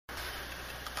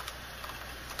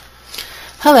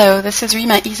Hello, this is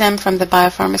Rima Izem from the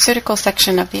Biopharmaceutical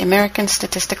section of the American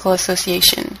Statistical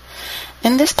Association.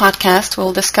 In this podcast,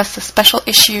 we'll discuss a special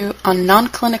issue on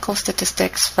non-clinical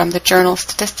statistics from the journal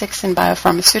Statistics in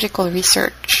Biopharmaceutical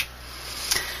Research.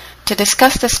 To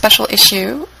discuss this special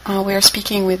issue, we are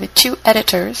speaking with the two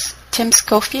editors, Tim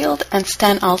Schofield and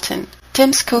Stan Alton.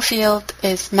 Tim Schofield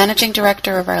is Managing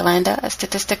Director of Arlanda, a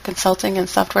statistic consulting and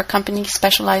software company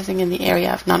specializing in the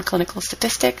area of non-clinical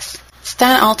statistics.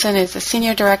 Stan Alton is a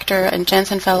Senior Director and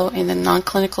Janssen Fellow in the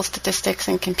Non-Clinical Statistics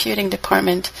and Computing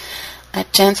Department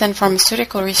at Janssen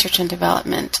Pharmaceutical Research and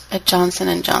Development, a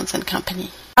Johnson & Johnson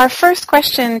company. Our first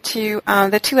question to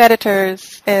the two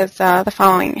editors is the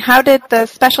following. How did the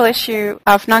special issue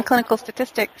of non-clinical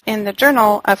statistics in the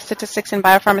Journal of Statistics in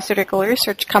Biopharmaceutical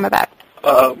Research come about?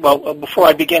 Before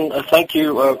I begin, thank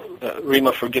you,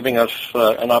 Rima, for giving us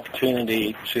an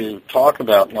opportunity to talk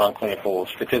about non-clinical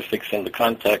statistics in the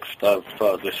context of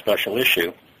this special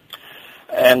issue.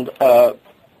 And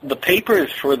the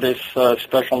papers for this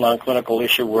special non-clinical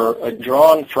issue were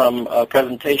drawn from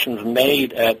presentations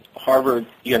made at Harvard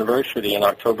University in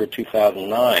October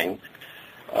 2009,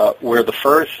 where the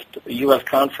first U.S.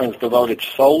 conference devoted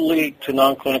solely to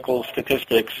non-clinical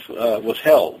statistics was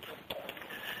held.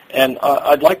 And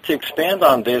I'd like to expand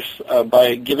on this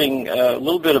by giving a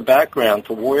little bit of background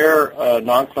to where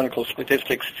non-clinical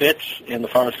statistics fits in the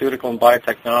pharmaceutical and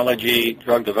biotechnology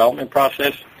drug development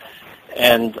process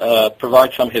and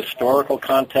provide some historical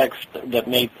context that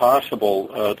made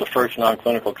possible the first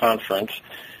non-clinical conference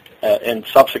and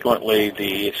subsequently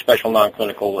the special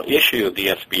non-clinical issue of the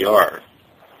SBR.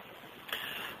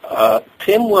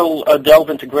 Tim will delve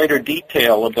into greater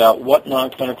detail about what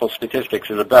non-clinical statistics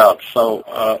is about. So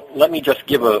let me just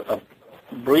give a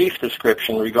brief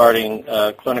description regarding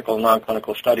clinical and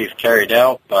non-clinical studies carried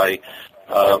out by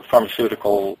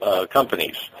pharmaceutical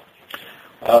companies.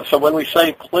 So when we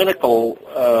say clinical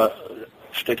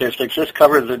statistics, this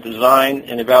covers the design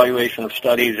and evaluation of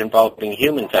studies involving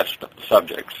human test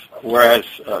subjects, whereas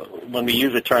when we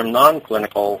use the term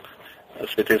non-clinical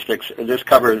statistics, this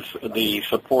covers the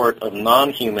support of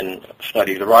non-human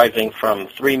studies arising from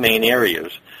three main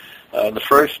areas. The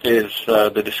first is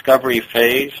the discovery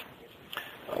phase,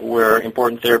 where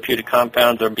important therapeutic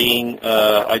compounds are being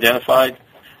identified.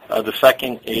 The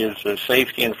second is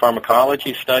safety and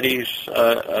pharmacology studies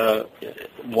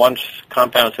once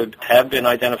compounds have been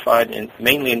identified,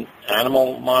 mainly in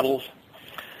animal models.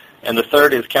 And the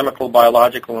third is chemical,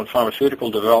 biological, and pharmaceutical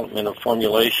development of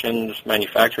formulations,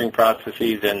 manufacturing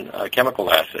processes, and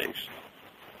chemical assays.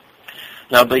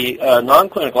 Now, the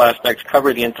non-clinical aspects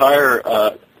cover the entire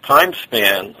time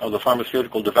span of the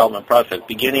pharmaceutical development process,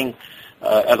 beginning,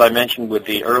 as I mentioned, with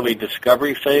the early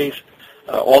discovery phase,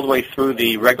 all the way through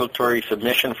the regulatory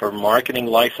submission for marketing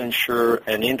licensure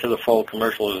and into the full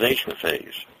commercialization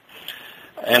phase.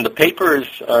 And the papers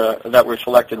that were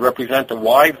selected represent a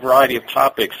wide variety of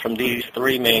topics from these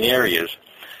three main areas.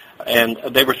 And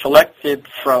they were selected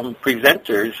from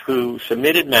presenters who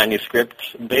submitted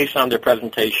manuscripts based on their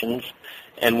presentations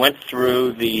and went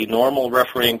through the normal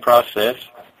refereeing process,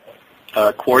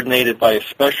 coordinated by a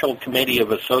special committee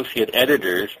of associate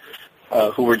editors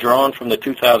who were drawn from the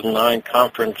 2009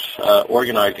 conference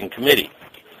organizing committee.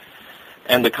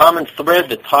 And the common thread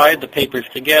that tied the papers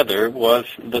together was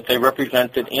that they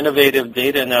represented innovative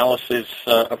data analysis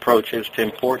approaches to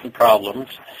important problems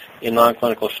in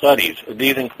non-clinical studies.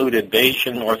 These included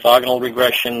Bayesian orthogonal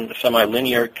regression,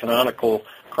 semi-linear canonical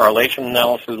correlation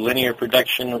analysis, linear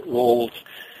prediction rules,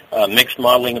 mixed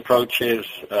modeling approaches,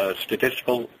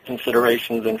 statistical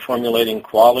considerations in formulating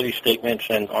quality statements,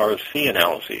 and ROC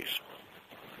analyses.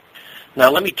 Now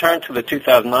let me turn to the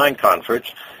 2009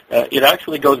 conference. It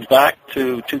actually goes back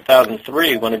to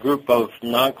 2003 when a group of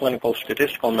non-clinical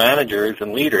statistical managers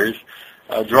and leaders,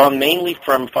 drawn mainly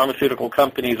from pharmaceutical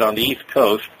companies on the East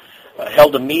Coast,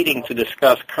 held a meeting to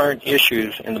discuss current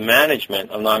issues in the management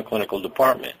of non-clinical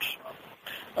departments.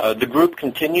 The group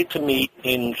continued to meet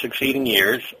in succeeding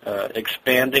years,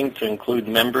 expanding to include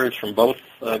members from both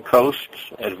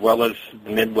coasts as well as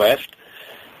the Midwest.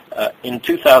 In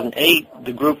 2008,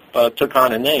 the group took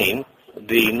on a name,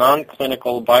 the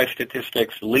Non-Clinical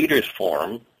Biostatistics Leaders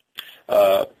Forum,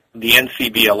 the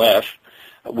NCBLF,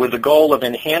 with the goal of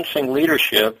enhancing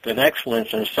leadership and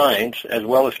excellence in science, as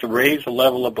well as to raise the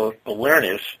level of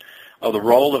awareness of the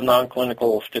role of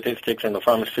non-clinical statistics in the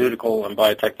pharmaceutical and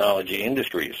biotechnology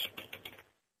industries.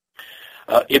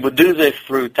 It would do this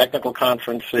through technical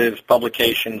conferences,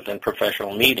 publications, and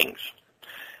professional meetings.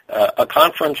 A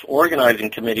conference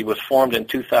organizing committee was formed in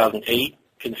 2008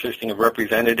 consisting of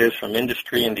representatives from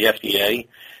industry and the FDA,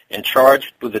 and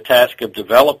charged with the task of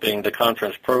developing the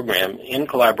conference program in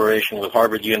collaboration with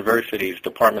Harvard University's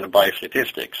Department of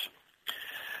Biostatistics.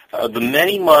 The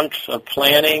many months of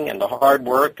planning and the hard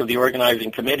work of the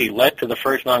organizing committee led to the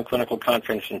first non-clinical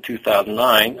conference in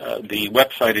 2009. The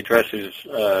website address is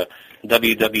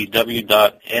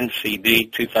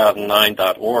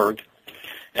www.ncb2009.org,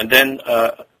 and then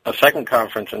a second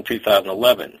conference in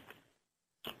 2011.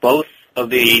 Both of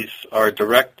these are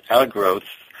direct outgrowths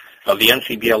of the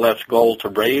NCBLF's goal to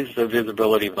raise the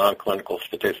visibility of non-clinical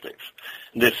statistics.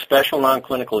 This special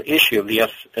non-clinical issue of the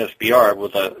SBR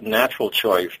was a natural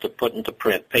choice to put into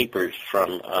print papers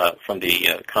from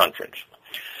the conference.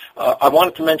 I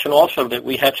wanted to mention also that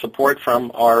we had support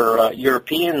from our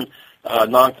European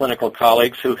non-clinical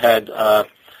colleagues who had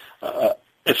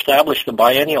established the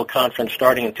biennial conference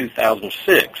starting in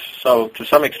 2006. So to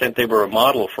some extent they were a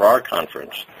model for our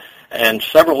conference. And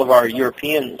several of our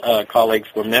European colleagues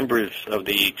were members of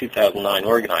the 2009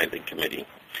 organizing committee.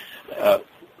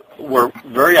 We're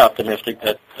very optimistic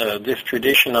that this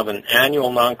tradition of an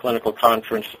annual non-clinical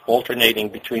conference alternating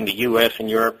between the U.S. and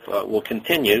Europe will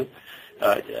continue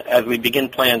as we begin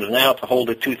plans now to hold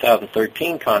a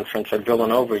 2013 conference at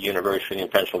Villanova University in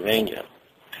Pennsylvania.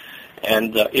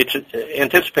 And it's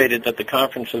anticipated that the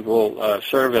conferences will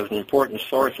serve as an important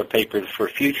source of papers for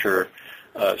future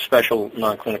special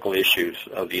non-clinical issues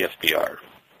of the SBR.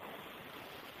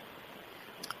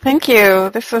 Thank you.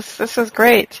 This is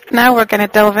great. Now we're going to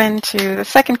delve into the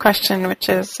second question, which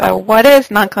is, what is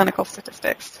non-clinical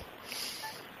statistics?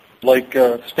 Like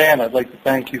Stan, I'd like to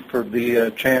thank you for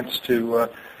the chance to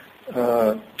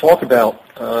talk about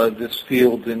this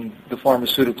field in the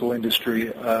pharmaceutical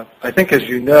industry. I think, as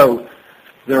you know,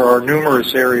 there are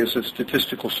numerous areas of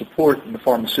statistical support in the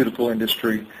pharmaceutical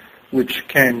industry, which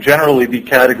can generally be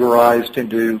categorized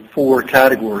into four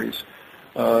categories.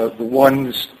 The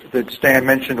ones that Stan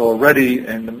mentioned already,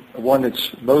 and the one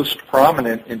that's most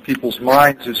prominent in people's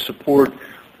minds is support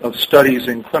of studies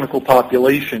in clinical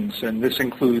populations, and this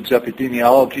includes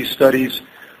epidemiology studies,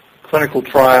 clinical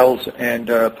trials, and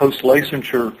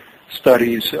post-licensure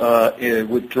studies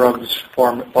with drugs,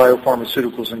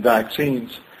 biopharmaceuticals, and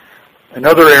vaccines.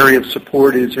 Another area of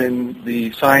support is in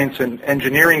the science and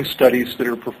engineering studies that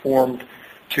are performed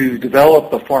to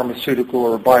develop a pharmaceutical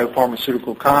or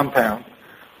biopharmaceutical compound.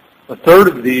 A third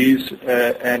of these,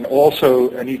 and also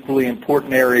an equally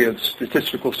important area of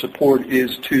statistical support,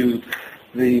 is to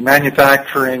the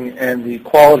manufacturing and the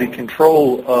quality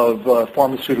control of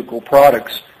pharmaceutical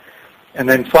products. And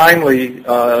then finally,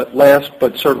 last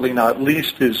but certainly not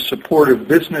least, is support of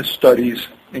business studies,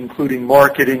 including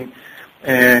marketing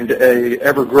and a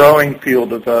ever-growing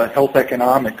field of health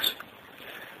economics.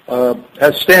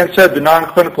 As Stan said, the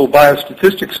Non-Clinical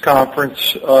Biostatistics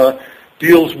Conference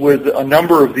deals with a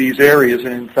number of these areas,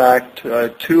 and in fact,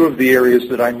 two of the areas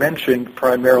that I mentioned,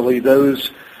 primarily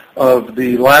those of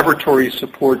the laboratory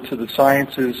support to the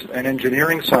sciences and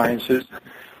engineering sciences,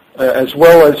 as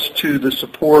well as to the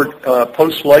support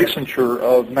post-licensure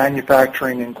of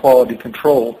manufacturing and quality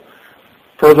control.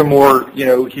 Furthermore,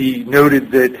 he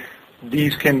noted that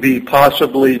these can be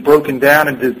possibly broken down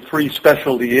into three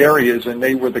specialty areas, and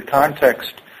they were the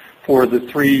context for the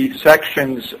three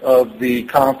sections of the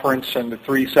conference and the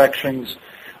three sections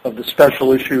of the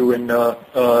special issue in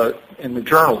the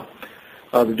journal.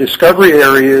 The discovery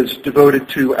area is devoted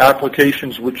to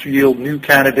applications which yield new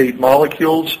candidate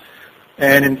molecules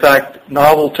and, in fact,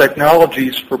 novel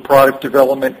technologies for product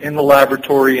development in the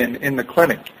laboratory and in the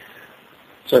clinic.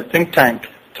 It's a think tank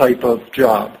type of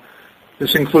job.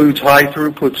 This includes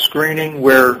high-throughput screening,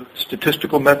 where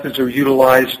statistical methods are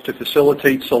utilized to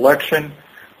facilitate selection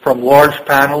from large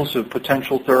panels of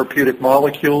potential therapeutic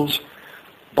molecules,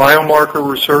 biomarker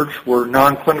research, where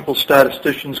non-clinical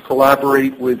statisticians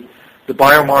collaborate with the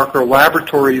biomarker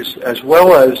laboratories as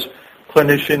well as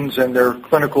clinicians and their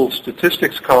clinical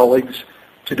statistics colleagues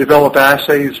to develop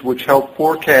assays which help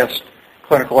forecast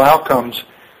clinical outcomes.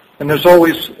 And there's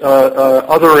always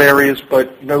other areas,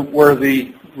 but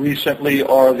noteworthy recently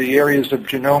are the areas of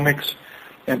genomics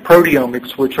and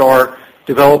proteomics, which are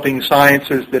developing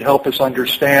sciences that help us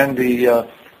understand the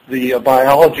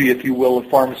biology, if you will, of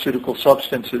pharmaceutical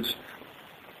substances.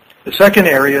 The second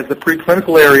area, the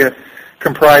preclinical area,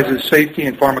 comprises safety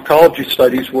and pharmacology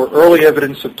studies where early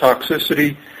evidence of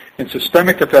toxicity and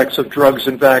systemic effects of drugs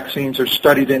and vaccines are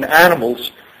studied in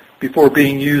animals before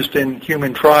being used in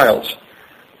human trials.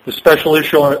 The special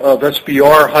issue of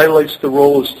SBR highlights the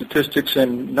role of statistics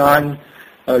in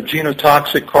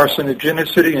non-genotoxic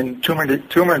carcinogenicity and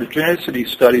tumorigenicity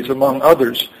studies, among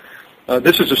others.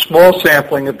 This is a small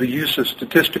sampling of the use of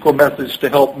statistical methods to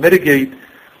help mitigate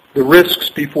the risks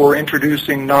before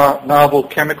introducing novel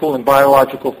chemical and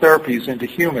biological therapies into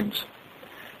humans.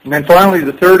 And then finally,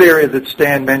 the third area that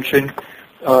Stan mentioned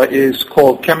is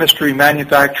called chemistry,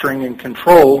 manufacturing, and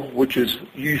control, which is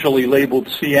usually labeled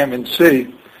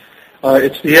CM&C.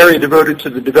 It's the area devoted to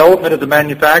the development of the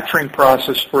manufacturing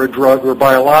process for a drug or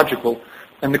biological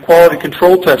and the quality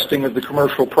control testing of the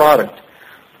commercial product.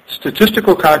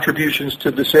 Statistical contributions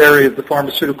to this area of the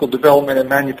pharmaceutical development and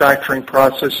manufacturing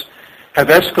process have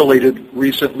escalated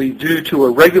recently due to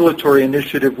a regulatory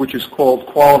initiative which is called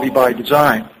Quality by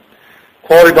Design.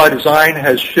 Quality by Design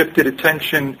has shifted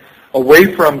attention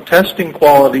away from testing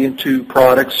quality into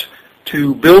products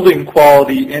to building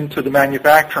quality into the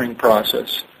manufacturing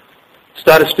process.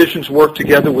 Statisticians work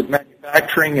together with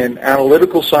manufacturing and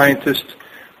analytical scientists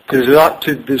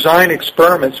to design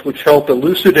experiments which help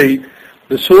elucidate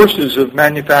the sources of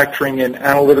manufacturing and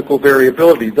analytical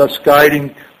variability, thus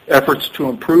guiding efforts to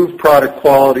improve product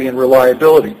quality and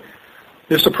reliability.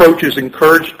 This approach is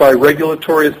encouraged by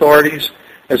regulatory authorities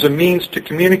as a means to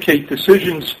communicate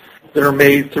decisions that are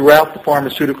made throughout the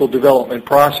pharmaceutical development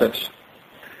process.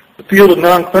 The field of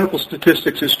non-clinical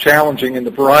statistics is challenging in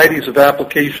the varieties of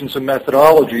applications and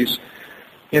methodologies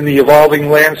in the evolving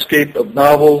landscape of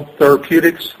novel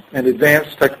therapeutics and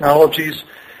advanced technologies,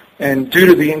 and due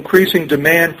to the increasing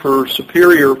demand for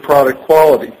superior product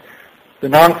quality. The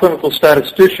non-clinical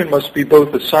statistician must be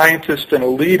both a scientist and a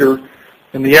leader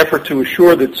in the effort to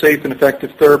assure that safe and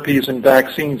effective therapies and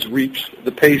vaccines reach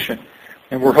the patient.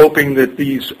 And we're hoping that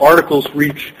these articles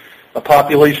reach a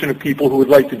population of people who would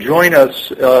like to join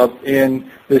us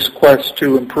in this quest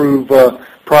to improve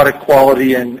product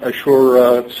quality and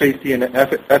assure safety and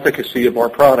efficacy of our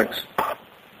products.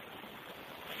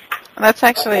 That's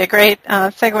actually a great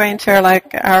segue into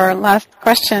our last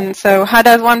question. So how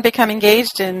does one become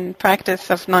engaged in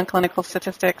practice of non-clinical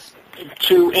statistics?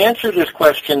 To answer this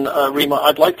question, Rima,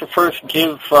 I'd like to first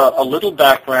give a little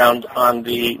background on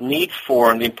the need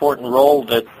for and the important role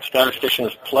that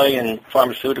statisticians play in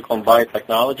pharmaceutical and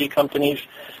biotechnology companies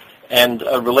and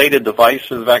related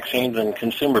devices, vaccines, and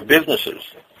consumer businesses.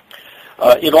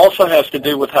 It also has to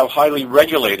do with how highly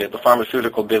regulated the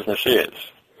pharmaceutical business is.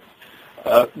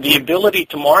 The ability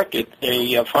to market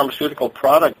a pharmaceutical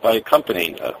product by a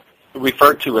company,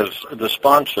 referred to as the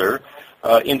sponsor,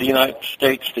 in the United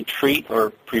States to treat or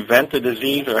prevent a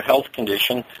disease or a health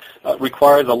condition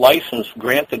requires a license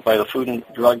granted by the Food and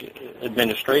Drug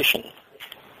Administration.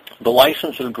 The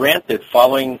license is granted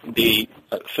following the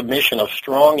submission of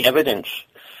strong evidence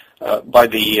by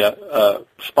the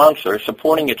sponsor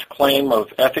supporting its claim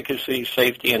of efficacy,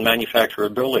 safety, and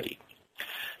manufacturability.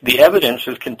 The evidence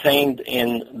is contained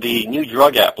in the new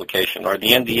drug application, or the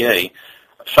NDA,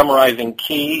 summarizing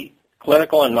key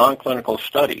clinical and non-clinical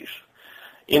studies.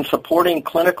 In supporting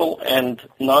clinical and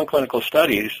non-clinical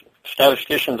studies,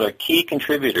 statisticians are key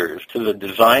contributors to the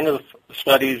design of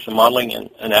studies, the modeling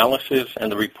and analysis,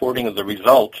 and the reporting of the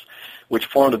results, which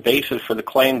form the basis for the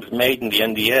claims made in the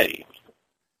NDA.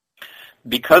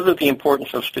 Because of the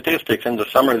importance of statistics in the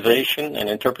summarization and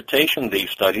interpretation of these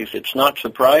studies, it's not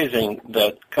surprising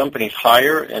that companies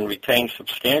hire and retain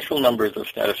substantial numbers of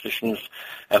statisticians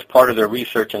as part of their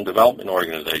research and development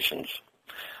organizations.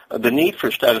 The need for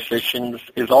statisticians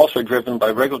is also driven by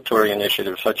regulatory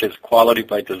initiatives such as Quality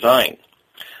by Design.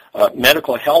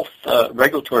 Medical health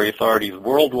regulatory authorities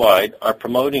worldwide are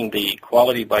promoting the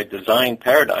Quality by Design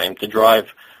paradigm to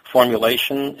drive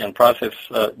formulation and process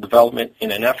development in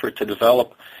an effort to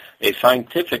develop a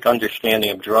scientific understanding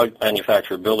of drug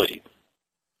manufacturability.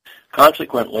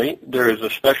 Consequently, there is a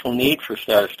special need for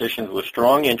statisticians with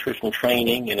strong interest in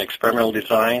training in experimental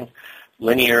design,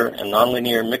 linear and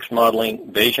nonlinear mixed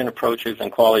modeling, Bayesian approaches,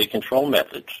 and quality control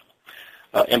methods.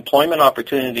 Employment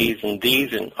opportunities in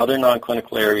these and other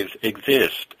non-clinical areas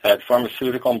exist at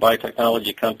pharmaceutical and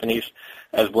biotechnology companies,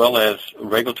 as well as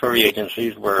regulatory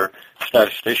agencies where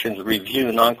statisticians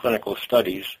review non-clinical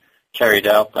studies carried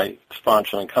out by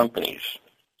sponsoring companies.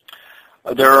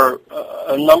 There are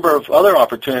a number of other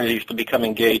opportunities to become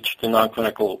engaged in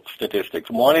non-clinical statistics.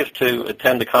 One is to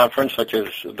attend a conference such as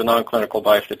the Non-Clinical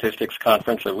Biostatistics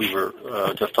Conference that we were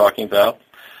just talking about.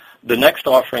 The next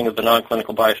offering of the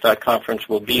Non-Clinical Biostat Conference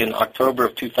will be in October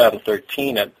of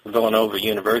 2013 at Villanova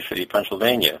University,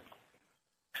 Pennsylvania.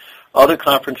 Other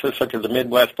conferences such as the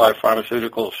Midwest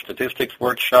Biopharmaceutical Statistics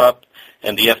Workshop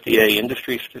and the FDA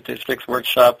Industry Statistics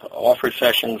Workshop offer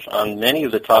sessions on many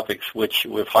of the topics which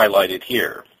we've highlighted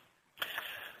here.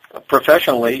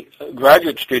 Professionally,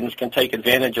 graduate students can take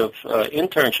advantage of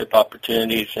internship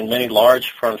opportunities in many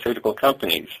large pharmaceutical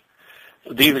companies.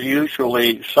 These are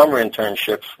usually summer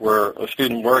internships where a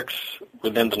student works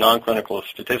within the non-clinical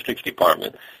statistics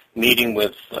department meeting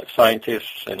with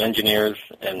scientists and engineers,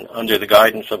 and under the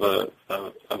guidance of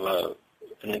an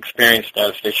experienced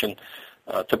statistician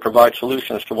to provide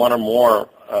solutions to one or more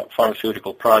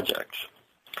pharmaceutical projects.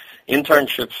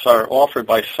 Internships are offered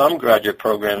by some graduate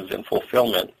programs in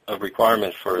fulfillment of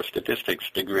requirements for a statistics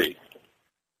degree.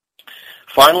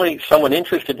 Finally, someone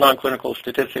interested in non-clinical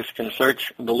statistics can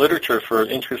search the literature for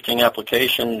interesting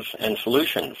applications and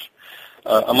solutions.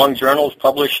 Among journals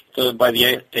published by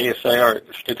the ASA are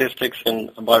Statistics in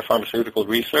Biopharmaceutical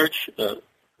Research,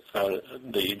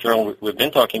 the journal we've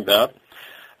been talking about,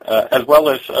 as well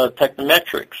as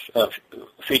Technometrics,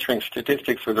 featuring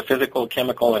statistics for the physical,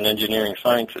 chemical, and engineering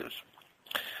sciences.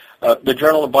 The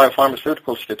Journal of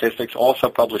Biopharmaceutical Statistics also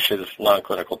publishes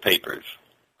non-clinical papers.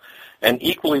 An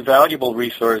equally valuable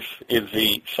resource is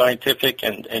the scientific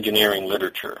and engineering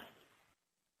literature.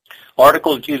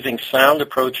 Articles using sound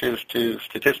approaches to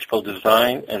statistical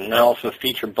design and analysis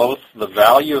feature both the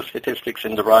value of statistics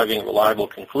in deriving reliable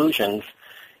conclusions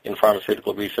in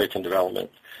pharmaceutical research and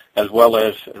development, as well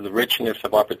as the richness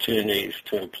of opportunities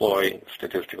to employ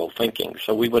statistical thinking.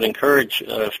 So we would encourage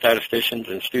statisticians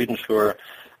and students who are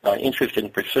interested in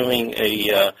pursuing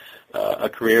a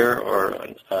career or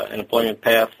an employment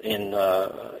path in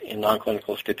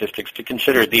non-clinical statistics to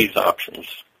consider these options.